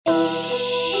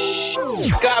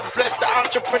God bless the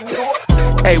entrepreneur.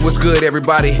 Hey, what's good,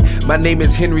 everybody? My name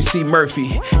is Henry C.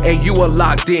 Murphy, and you are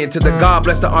locked in to the God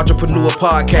Bless the Entrepreneur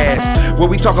podcast, where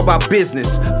we talk about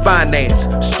business, finance,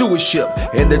 stewardship,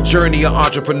 and the journey of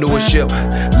entrepreneurship.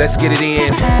 Let's get it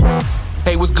in.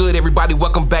 Hey, what's good, everybody?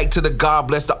 Welcome back to the God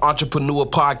Bless the Entrepreneur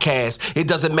podcast. It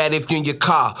doesn't matter if you're in your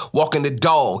car, walking the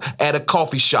dog, at a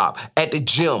coffee shop, at the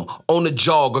gym, on the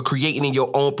jog, or creating in your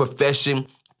own profession.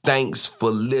 Thanks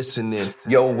for listening.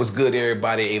 Yo, what's good,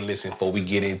 everybody? Hey, listen, before we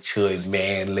get into it,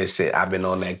 man, listen, I've been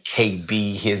on that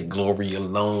KB, His Glory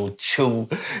Alone, too.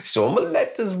 So I'm going to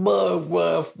let this mug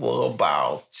run for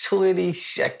about 20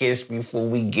 seconds before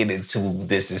we get into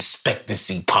this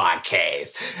expectancy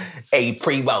podcast. Hey,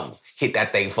 Primo, hit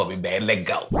that thing for me, man. Let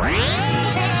go. Are you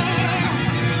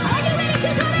ready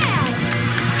to go down?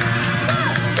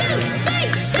 1, 2,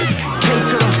 3, sing.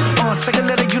 Second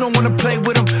letter, you don't wanna play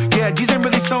with them. Yeah, these ain't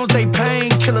really songs, they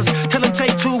painkillers. Tell them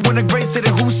take two when the great said it.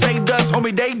 Who saved us?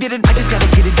 Homie, they didn't. I just gotta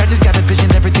get it, I just got a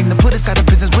vision. Everything to put us out of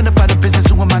business. Went up out of business,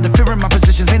 who am I to fear in my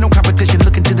positions? Ain't no competition,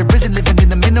 looking to the prison, living in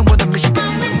the middle of the mission.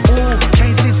 Ooh,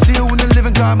 can't sit still when the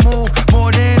living God move.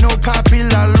 More than no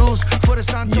popular lose. For the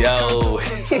Santos. Yo.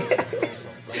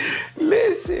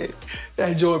 Listen,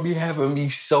 that joy be having me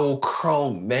so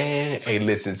chrome, man. Hey,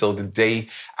 listen, so today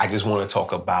I just want to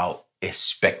talk about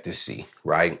expectancy,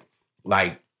 right?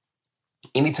 Like,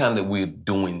 anytime that we're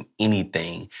doing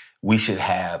anything, we should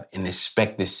have an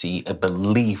expectancy, a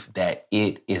belief that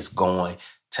it is going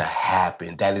to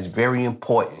happen. That is very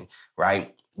important,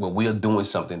 right? When we are doing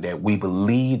something, that we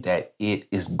believe that it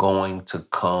is going to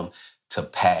come to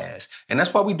pass. And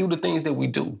that's why we do the things that we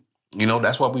do. You know,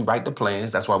 that's why we write the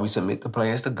plans. That's why we submit the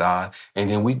plans to God. And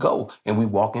then we go and we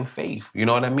walk in faith. You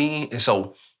know what I mean? And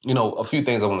so, you know, a few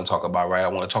things I want to talk about, right? I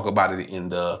want to talk about it in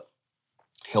the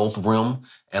health realm,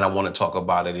 and I want to talk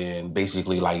about it in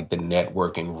basically like the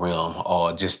networking realm,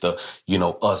 or just the, you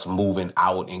know, us moving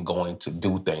out and going to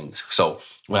do things. So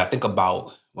when I think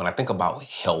about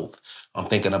health, I'm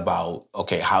thinking about,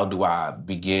 okay, how do I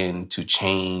begin to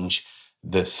change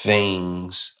the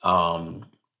things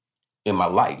in my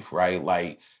life, right?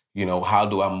 Like, you know, how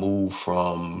do I move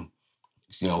from,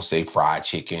 you know, say fried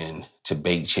chicken to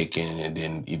baked chicken, and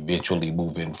then eventually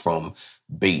moving from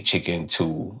baked chicken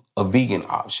to a vegan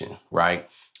option, right?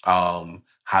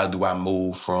 How do I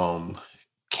move from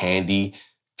candy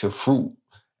to fruit?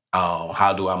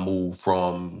 How do I move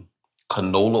from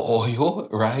canola oil,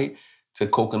 right, to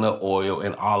coconut oil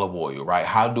and olive oil, right?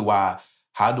 How do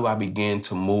I begin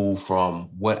to move from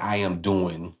what I am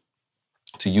doing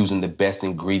to using the best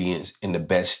ingredients and the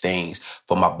best things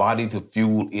for my body to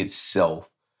fuel itself,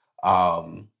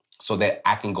 so that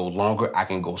I can go longer, I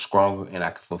can go stronger, and I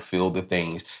can fulfill the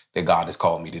things that God has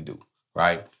called me to do,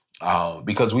 right?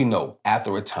 Because we know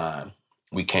after a time,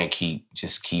 we can't keep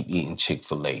eating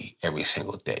Chick-fil-A every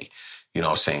single day. You know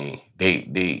what I'm saying?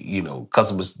 They you know,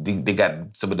 customers, they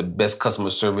got some of the best customer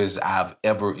service I've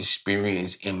ever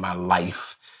experienced in my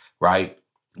life, right?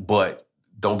 But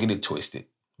don't get it twisted.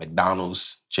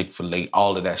 McDonald's, Chick-fil-A,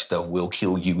 all of that stuff will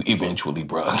kill you eventually,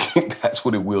 bro. That's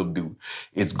what it will do.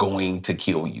 It's going to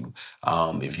kill you.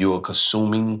 If you're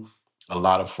consuming a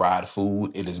lot of fried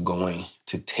food, it is going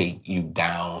to take you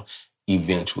down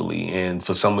eventually. And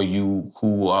for some of you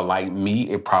who are like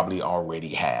me, it probably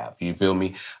already have. You feel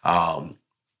me?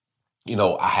 You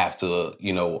know, I have to,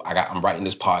 you know, I'm writing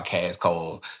this podcast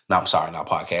called, I'm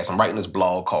writing this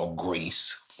blog called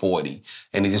Grace 40.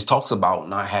 And it just talks about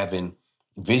not having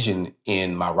vision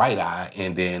in my right eye,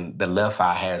 and then the left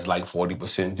eye has like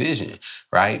 40% vision,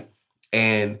 right?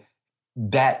 And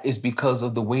that is because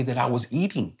of the way that I was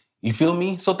eating. You feel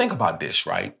me? So think about this,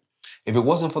 right? If it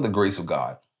wasn't for the grace of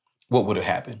God, what would have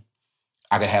happened?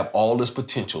 I could have all this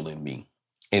potential in me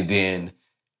and then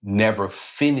never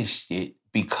finished it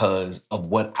because of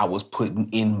what I was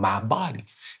putting in my body.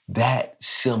 That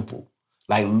simple.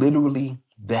 Like literally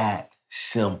that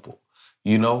simple.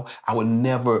 You know, I would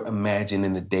never imagine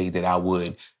in a day that I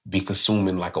would be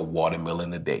consuming like a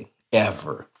watermelon a day,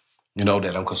 ever. You know,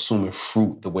 that I'm consuming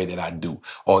fruit the way that I do,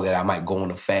 or that I might go on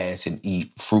a fast and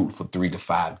eat fruit for 3 to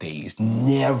 5 days.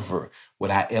 Never would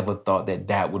I ever thought that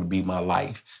that would be my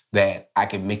life, that I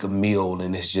could make a meal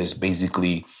and it's just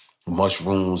basically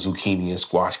mushrooms, zucchini, and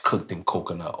squash cooked in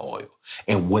coconut oil,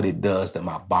 and what it does to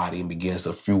my body and begins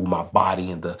to fuel my body,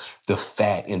 and the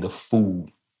fat in the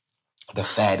food. The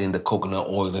fat in the coconut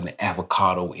oil and the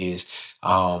avocado is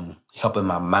helping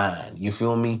my mind. You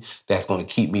feel me? That's going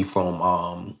to keep me from,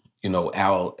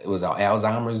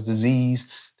 Alzheimer's disease.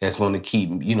 That's going to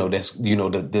keep, you know, that's, you know,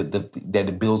 that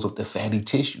it builds up the fatty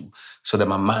tissue so that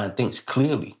my mind thinks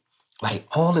clearly. Like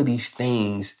all of these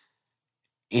things,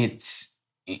 it's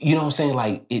you know what I'm saying?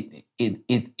 Like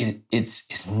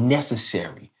it's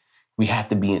necessary. We have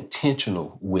to be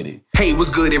intentional with it. Hey, what's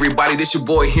good, everybody? This your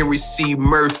boy, Henry C.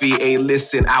 Murphy. Hey,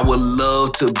 listen, I would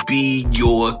love to be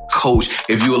your coach.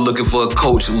 If you are looking for a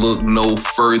coach, look no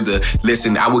further.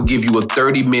 Listen, I will give you a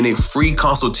 30-minute free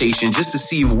consultation just to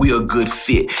see if we are a good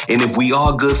fit. And if we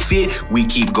are a good fit, we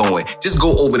keep going. Just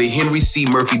go over to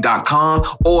henrycmurphy.com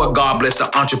or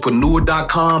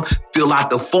godblessentrepreneur.com, fill out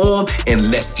the form,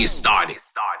 and let's get started.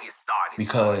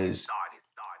 Because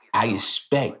I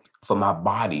expect for my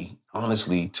body,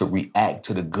 honestly, to react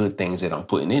to the good things that I'm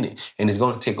putting in it. And it's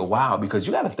going to take a while because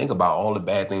you got to think about all the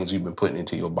bad things you've been putting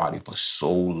into your body for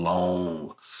so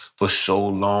long.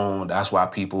 That's why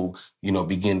people,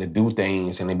 begin to do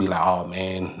things and they be like, oh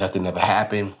man, nothing ever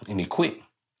happened. And they quit.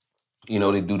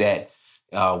 They do that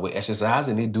with exercise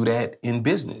and they do that in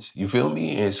business. You feel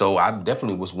me? And so I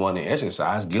definitely was one in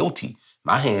exercise, guilty.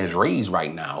 My hands raised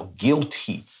right now,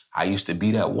 guilty. I used to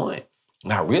be that one.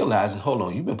 Not realizing, hold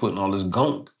on, you've been putting all this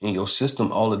gunk in your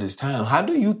system all of this time. How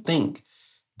do you think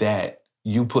that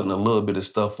you putting a little bit of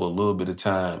stuff for a little bit of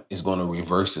time is going to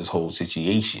reverse this whole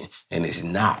situation? And it's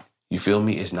not. You feel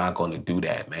me? It's not going to do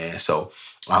that, man. So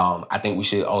I think we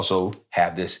should also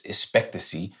have this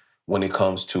expectancy when it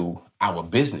comes to our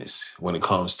business, when it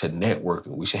comes to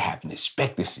networking. We should have an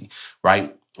expectancy,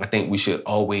 right? I think we should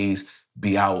always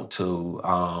be out to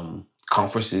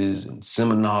conferences and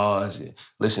seminars. And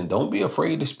listen, don't be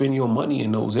afraid to spend your money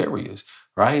in those areas,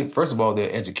 right? First of all, their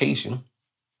education.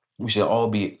 We should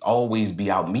always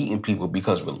be out meeting people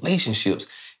because relationships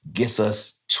gets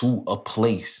us to a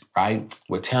place, right,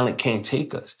 where talent can't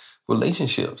take us.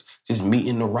 Relationships, just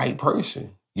meeting the right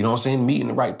person. You know what I'm saying? Meeting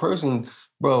the right person,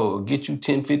 bro, get you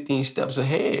 10, 15 steps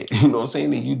ahead. You know what I'm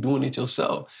saying? And you doing it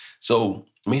yourself. So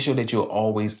make sure that you're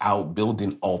always out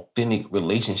building authentic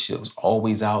relationships,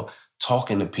 always out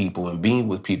talking to people and being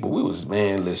with people.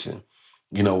 Listen,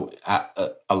 a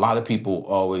lot of people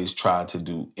always try to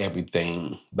do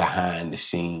everything behind the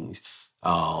scenes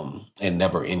and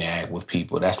never interact with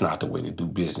people. That's not the way to do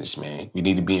business, man. We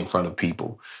need to be in front of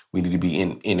people. We need to be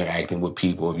interacting with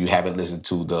people. If you haven't listened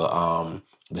to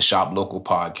the Shop Local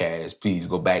podcast, please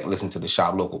go back, listen to the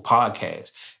Shop Local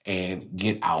podcast and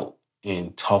get out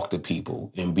and talk to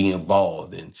people and be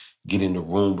involved and get in the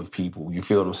room with people. You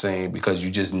feel what I'm saying? Because you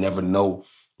just never know,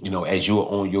 as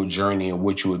you're on your journey and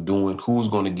what you are doing, who's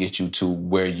going to get you to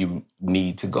where you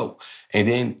need to go. And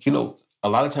then, a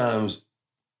lot of times,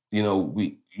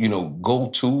 we,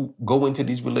 go into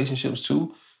these relationships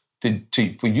too,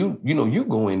 for you, you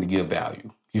go in to give value.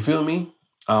 You feel me?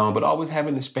 But always have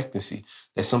an expectancy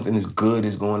that something is good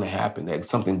is going to happen, that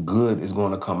something good is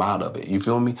going to come out of it. You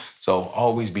feel me? So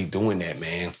always be doing that,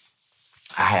 man.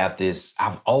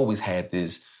 I've always had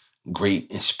this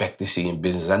great expectancy in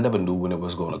business. I never knew when it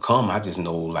was going to come. I just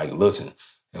know, like, listen,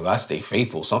 if I stay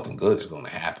faithful, something good is going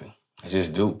to happen. I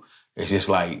just do. It's just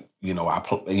like,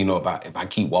 if I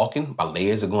keep walking, my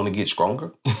legs are going to get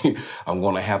stronger. I'm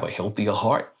going to have a healthier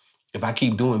heart. If I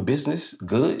keep doing business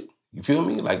good, you feel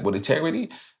me? Like with integrity,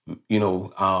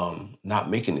 not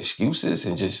making excuses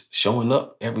and just showing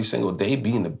up every single day,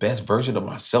 being the best version of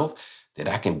myself that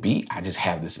I can be. I just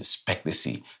have this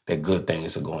expectancy that good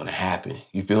things are going to happen.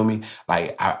 You feel me?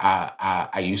 Like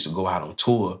I used to go out on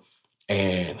tour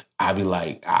and I'd be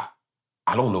like,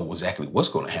 I don't know exactly what's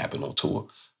going to happen on tour,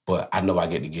 but I know I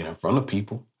get to get in front of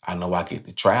people. I know I get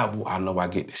to travel. I know I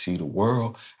get to see the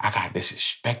world. I got this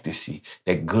expectancy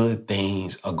that good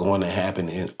things are going to happen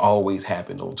and always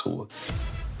happen on tour.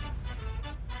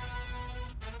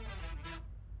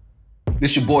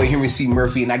 This your boy, Henry C.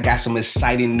 Murphy, and I got some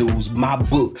exciting news. My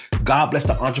book, God Bless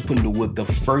the Entrepreneur, The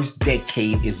First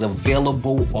Decade, is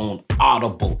available on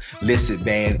Audible. Listen,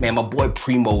 man, my boy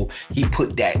Primo, he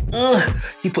put that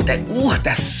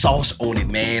sauce on it,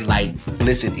 man. Like,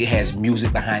 listen, it has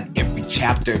music behind every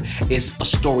chapter. It's a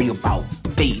story about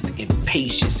faith and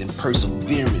patience and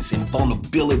perseverance and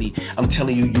vulnerability. I'm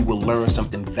telling you, you will learn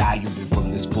something valuable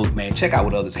from this book, man. Check out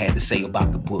what others had to say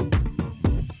about the book.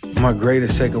 My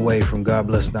greatest takeaway from God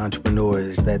Bless the Entrepreneur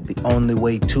is that the only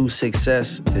way to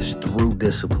success is through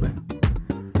discipline.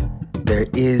 There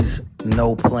is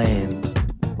no plan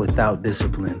without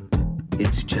discipline.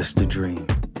 It's just a dream.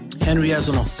 Henry has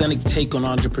an authentic take on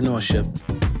entrepreneurship.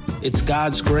 It's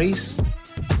God's grace,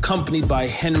 accompanied by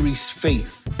Henry's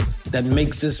faith, that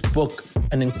makes this book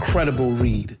an incredible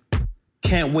read.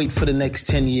 Can't wait for the next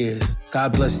 10 years.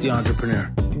 God bless the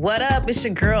entrepreneur. What up? It's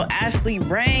your girl, Ashley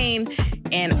Rain.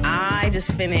 And I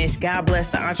just finished God Bless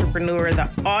the Entrepreneur, the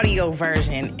audio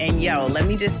version. And yo, let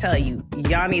me just tell you,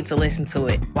 y'all need to listen to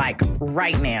it like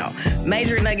right now.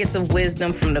 Major nuggets of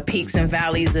wisdom from the peaks and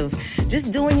valleys of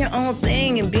just doing your own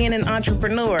thing and being an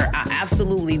entrepreneur. I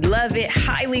absolutely love it.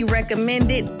 Highly recommend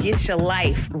it. Get your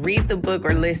life. Read the book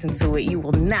or listen to it. You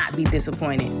will not be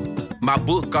disappointed. My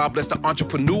book, God Bless the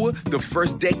Entrepreneur, The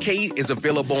First Decade, is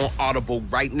available on Audible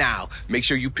right now. Make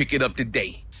sure you pick it up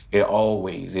today. It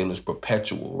was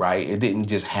perpetual, right? It didn't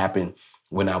just happen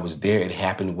when I was there. It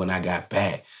happened when I got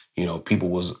back. You know, people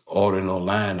was ordering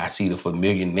online. I see the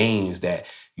familiar names that,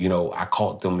 you know, I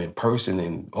caught them in person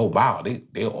and, oh, wow,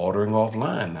 they're ordering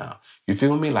offline now. You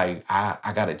feel me? Like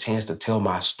I got a chance to tell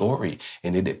my story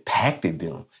and it impacted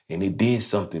them and it did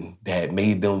something that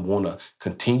made them want to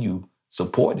continue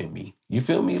supporting me. You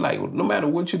feel me? Like no matter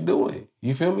what you're doing,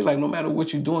 you feel me? Like no matter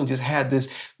what you're doing, just have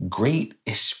this great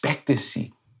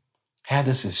expectancy. Have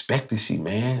this expectancy,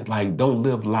 man. Like don't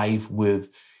live life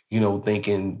with, you know,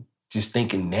 thinking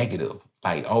negative.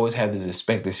 Like always have this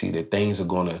expectancy that things are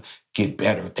going to get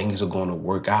better. Things are going to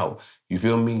work out. You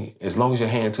feel me? As long as your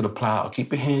hand to the plow,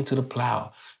 keep your hand to the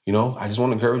plow. You know, I just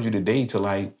want to encourage you today to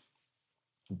like,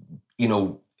 you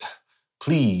know,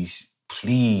 please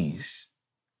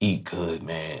eat good,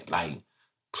 man. Like,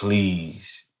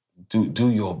 please do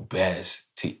your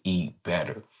best to eat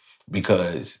better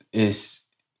because it's,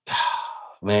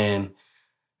 man,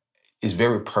 it's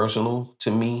very personal to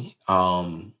me.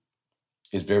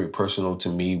 It's very personal to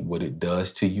me what it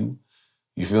does to you.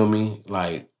 You feel me?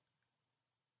 Like,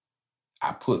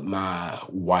 I put my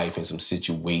wife in some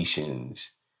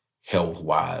situations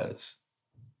health-wise,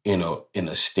 in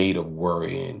a state of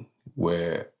worrying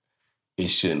where it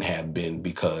shouldn't have been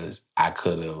because I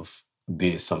could have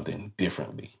did something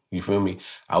differently. You feel me?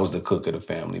 I was the cook of the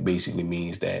family. Basically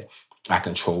means that I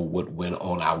control what went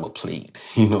on our plate.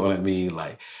 You know what I mean?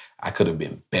 Like I could have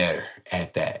been better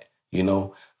at that. You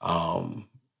know,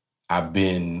 I've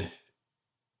been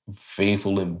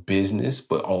faithful in business,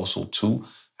 but also too,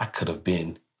 I could have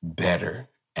been better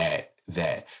at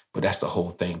that. But that's the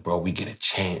whole thing, bro. We get a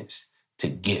chance to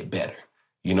get better.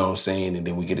 You know what I'm saying? And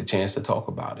then we get a chance to talk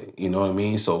about it. You know what I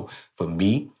mean? So for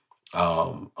me,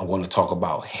 I want to talk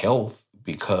about health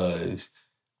because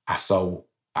I saw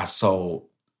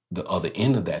the other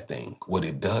end of that thing, what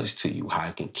it does to you, how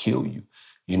it can kill you.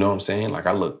 You know what I'm saying? Like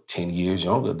I look 10 years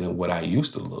younger than what I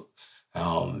used to look.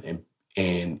 And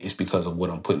it's because of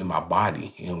what I'm putting in my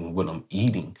body and what I'm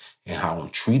eating and how I'm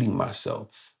treating myself.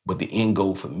 But the end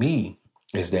goal for me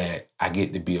is that I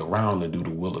get to be around and do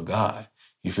the will of God.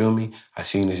 You feel me? I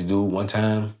seen this dude one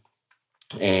time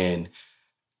and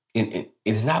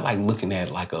it's not like looking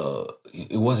at like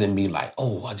it wasn't me like,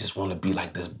 oh, I just want to be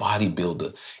like this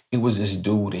bodybuilder. It was this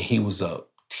dude and he was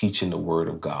teaching the word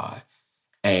of God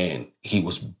and he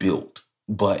was built,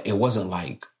 but it wasn't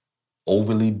like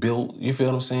overly built. You feel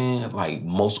what I'm saying? Like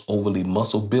most overly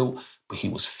muscle built, but he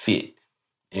was fit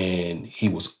and he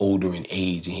was older in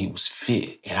age and he was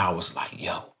fit. And I was like,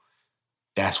 yo,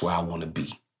 that's where I want to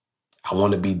be. I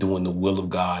want to be doing the will of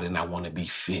God and I want to be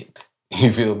fit.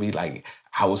 You feel me? Like,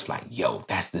 I was like, yo,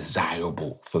 that's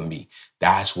desirable for me.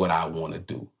 That's what I want to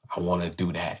do. I want to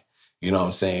do that. You know what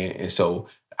I'm saying? And so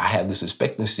I have this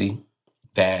expectancy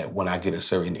that when I get a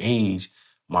certain age,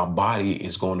 my body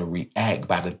is going to react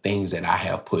by the things that I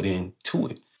have put into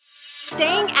it.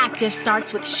 Staying active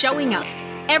starts with showing up.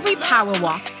 Every power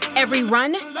walk, every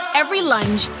run, every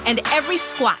lunge, and every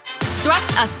squat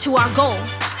thrusts us to our goal.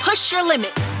 Push your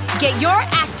limits. Get your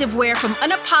activewear from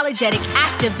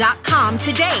unapologeticactive.com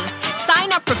today.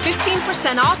 Sign up for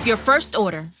 15% off your first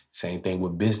order. Same thing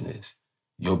with business.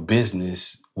 Your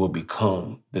business will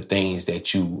become the things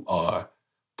that you are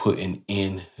putting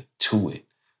into it.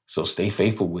 So stay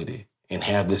faithful with it and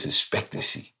have this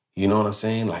expectancy. You know what I'm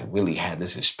saying? Like really have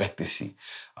this expectancy.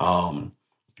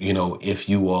 You know, if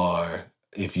you are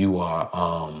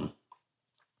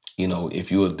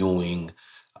doing,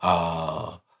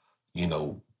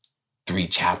 3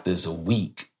 chapters a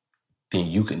week, then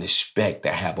you can expect to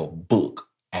have a book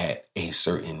at a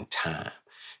certain time.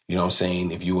 You know what I'm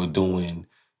saying? If you are doing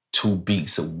 2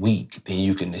 beats a week, then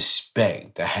you can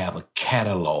expect to have a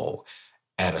catalog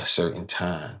at a certain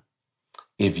time.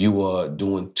 If you are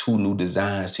doing 2 new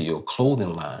designs to your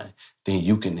clothing line, then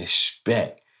you can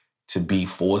expect to be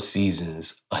 4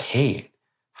 seasons ahead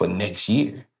for next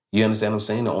year. You understand what I'm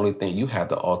saying? The only thing you have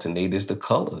to alternate is the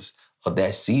colors of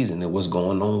that season and what's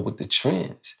going on with the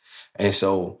trends. And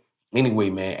so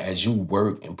anyway, man, as you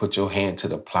work and put your hand to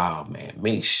the plow, man,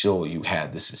 make sure you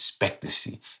have this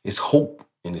expectancy. It's hope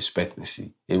in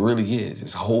expectancy. It really is.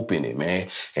 It's hope in it, man.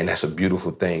 And that's a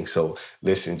beautiful thing. So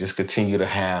listen, just continue to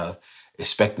have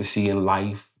expectancy in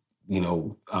life,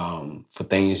 for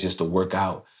things just to work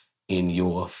out in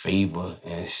your favor,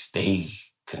 and stay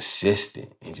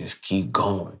consistent and just keep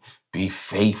going. Be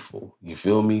faithful. You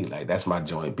feel me? Like, that's my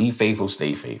joint. Be faithful,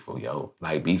 stay faithful, yo.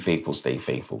 Like, be faithful, stay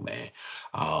faithful, man.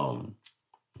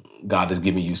 God has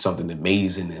given you something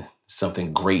amazing and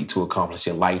something great to accomplish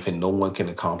in life, and no one can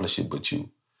accomplish it but you.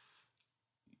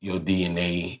 Your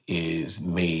DNA is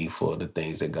made for the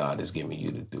things that God has given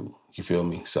you to do. You feel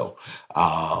me? So,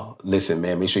 listen,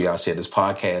 man, make sure y'all share this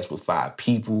podcast with 5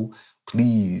 people.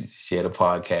 Please share the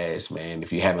podcast, man.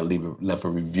 If you haven't left a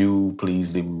review,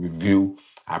 please leave a review.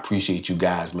 I appreciate you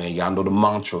guys, man. Y'all know the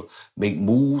mantra: make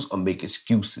moves or make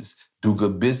excuses. Do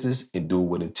good business and do it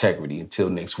with integrity. Until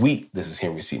next week, this is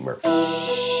Henry C. Murphy.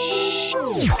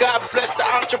 God bless the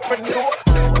entrepreneur.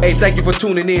 Hey, thank you for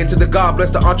tuning in to the God Bless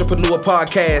the Entrepreneur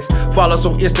podcast. Follow us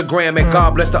on Instagram at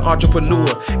God Bless the Entrepreneur.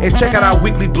 And check out our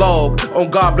weekly blog on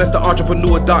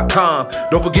GodBlessTheEntrepreneur.com.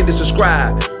 Don't forget to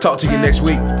subscribe. Talk to you next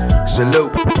week.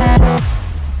 Salute.